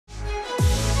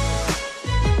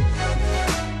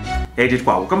Hey G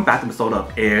Squad, welcome back to the episode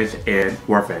of Is It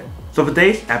Worth It? So for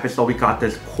today's episode, we got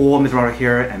this cool material right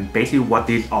here, and basically what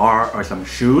these are some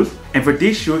shoes. And for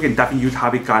these shoes, you can definitely use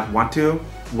however you guys want to.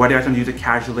 Whether you guys want to use it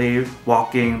casually,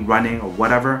 walking, running, or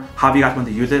whatever. However you guys want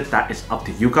to use it, that is up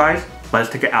to you guys. But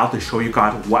let's take it out to show you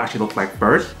guys what it actually looks like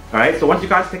first. Alright, so once you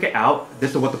guys take it out,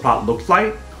 this is what the product looks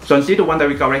like. So you see the one that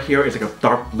we got right here is like a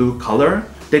dark blue color.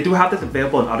 They do have this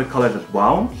available in other colors as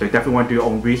well, so you definitely want to do your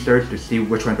own research to see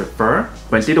which one to prefer.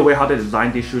 But you see the way how they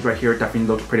designed these shoes right here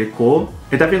definitely looks pretty cool.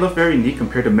 It definitely looks very unique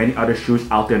compared to many other shoes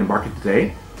out there in the market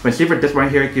today. But you see for this one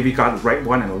here, give you guys the right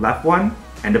one and the left one,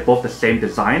 and they're both the same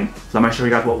design. So I'm going to show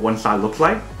you guys what one side looks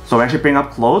like. So I actually bring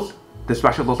up close. This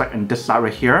actually looks like on this side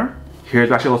right here. Here's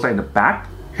what it actually looks like in the back.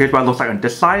 Here's what it looks like on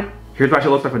this side. Here's what it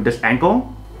actually looks like from this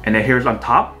angle. And then here's on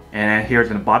top. And then here's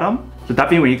in the bottom. So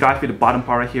definitely when you guys feel the bottom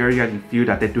part right here, you guys can feel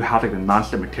that they do have like the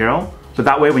non-slip material. So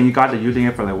that way when you guys are using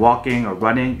it for like walking or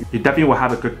running, you definitely will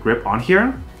have a good grip on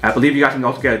here. I believe you guys can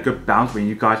also get a good bounce when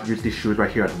you guys use these shoes right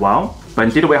here as well. But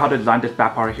you see the way how they designed this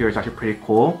back part right here is actually pretty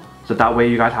cool. So that way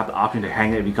you guys have the option to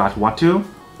hang it if you guys want to.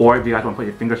 Or if you guys want to put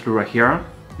your fingers through right here,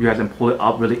 you guys can pull it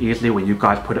up really easily when you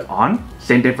guys put it on.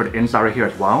 Same thing for the inside right here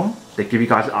as well. They give you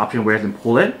guys the option where you can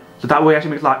pull it. So that way it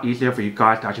actually makes it a lot easier for you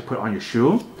guys to actually put on your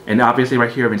shoe. And obviously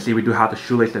right here you can see we do have the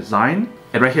shoelace design.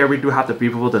 And right here we do have the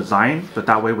breathable design. So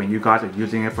that way when you guys are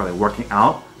using it for like working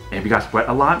out, and if you guys sweat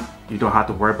a lot, you don't have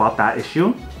to worry about that issue.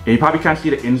 And you probably can't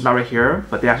see the inside right here,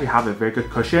 but they actually have a very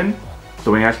good cushion.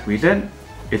 So when you guys squeeze it,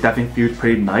 it definitely feels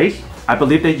pretty nice. I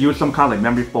believe they use some kind of like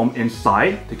memory foam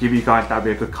inside to give you guys that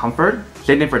very good comfort.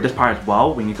 Same thing for this part as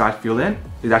well. When you guys feel it,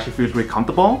 it actually feels really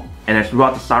comfortable. And then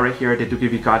throughout the side right here, they do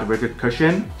give you guys a very good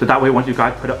cushion. So that way once you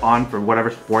guys put it on for whatever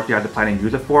sport you guys are planning to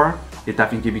use it for, it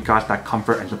definitely give you guys that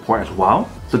comfort and support as well.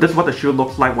 So this is what the shoe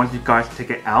looks like once you guys take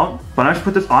it out. But I'll just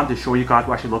put this on to show you guys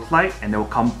what it actually looks like, and then we'll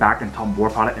come back and talk more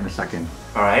about it in a second.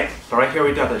 Alright, so right here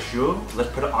we do have the shoe.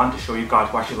 Let's put it on to show you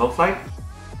guys what it actually looks like.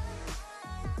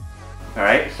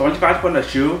 Alright, so once you guys put on the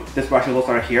shoe, this is what actually looks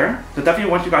like right here. So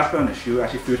definitely once you guys put on the shoe, it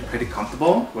actually feels pretty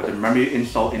comfortable with the memory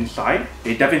insole inside.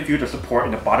 It definitely feels the support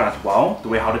in the bottom as well, the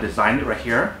way how they designed it right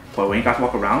here. But when you guys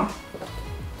walk around,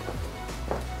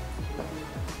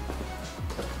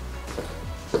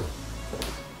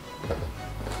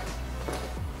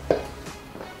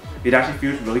 it actually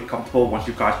feels really comfortable once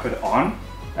you guys put it on.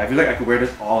 I feel like I could wear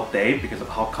this all day because of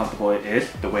how comfortable it is,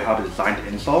 the way how they designed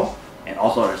the insole. And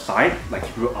also on the side, like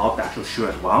throughout the actual shoe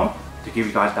as well, to give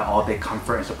you guys that all day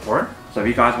comfort and support. So if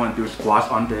you guys want to do squats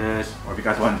on this, or if you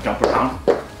guys want to jump around,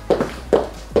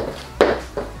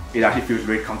 it actually feels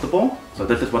very comfortable. So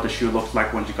this is what the shoe looks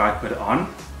like once you guys put it on.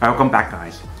 Alright, welcome back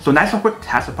guys. So nice and quick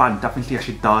test the product, definitely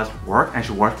actually does work and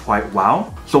actually works quite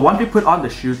well. So once we put on the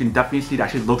shoes, you can definitely see that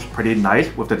actually looks pretty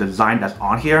nice with the design that's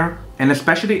on here. And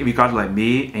especially if you guys are like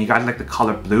me and you guys like the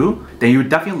color blue, then you would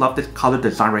definitely love this color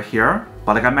design right here.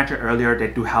 But like I mentioned earlier, they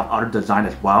do have other design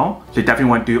as well. So you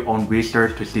definitely want to do your own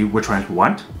research to see which ones you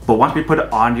want. But once we put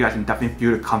it on, you guys can definitely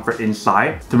feel the comfort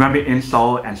inside, the memory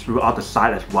insole and throughout the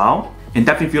side as well. And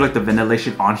definitely feel like the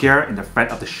ventilation on here in the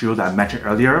front of the shoe that I mentioned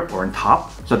earlier or on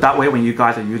top. So that way when you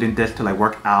guys are using this to like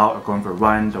work out or going for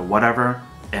runs or whatever,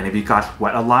 and if you guys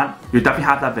sweat a lot, you definitely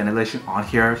have that ventilation on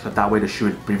here, so that way the shoe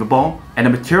is breathable. And the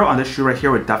material on this shoe right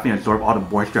here would definitely absorb all the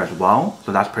moisture as well,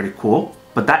 so that's pretty cool.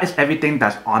 But that is everything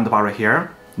that's on the product right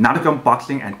here. Now to go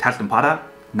unboxing and test the product,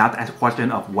 now to answer the question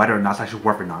of whether or not it's actually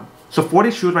worth it or not. So for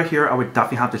these shoes right here, I would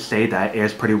definitely have to say that it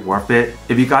is pretty worth it.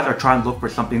 If you guys are trying to look for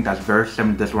something that's very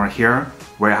similar to this one right here,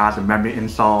 where it has the memory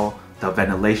insole, the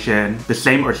ventilation, the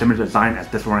same or similar design as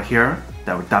this one right here,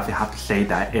 then I would definitely have to say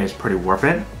that it is pretty worth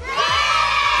it.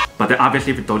 But then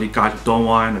obviously for those of you guys who don't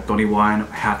want or don't even want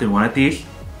or have to one of these,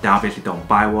 then obviously don't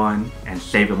buy one and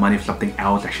save the money for something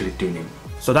else actually do need.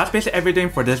 So that's basically everything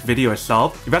for this video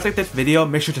itself. If you guys like this video,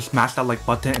 make sure to smash that like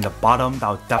button in the bottom. That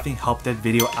will definitely help this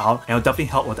video out, and it will definitely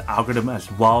help with the algorithm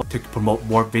as well to promote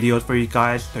more videos for you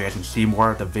guys so you guys can see more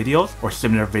of the videos or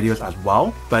similar videos as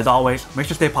well. But as always, make sure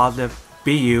to stay positive,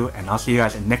 be you, and I'll see you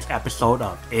guys in the next episode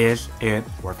of Is It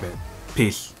Worth It?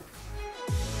 Peace.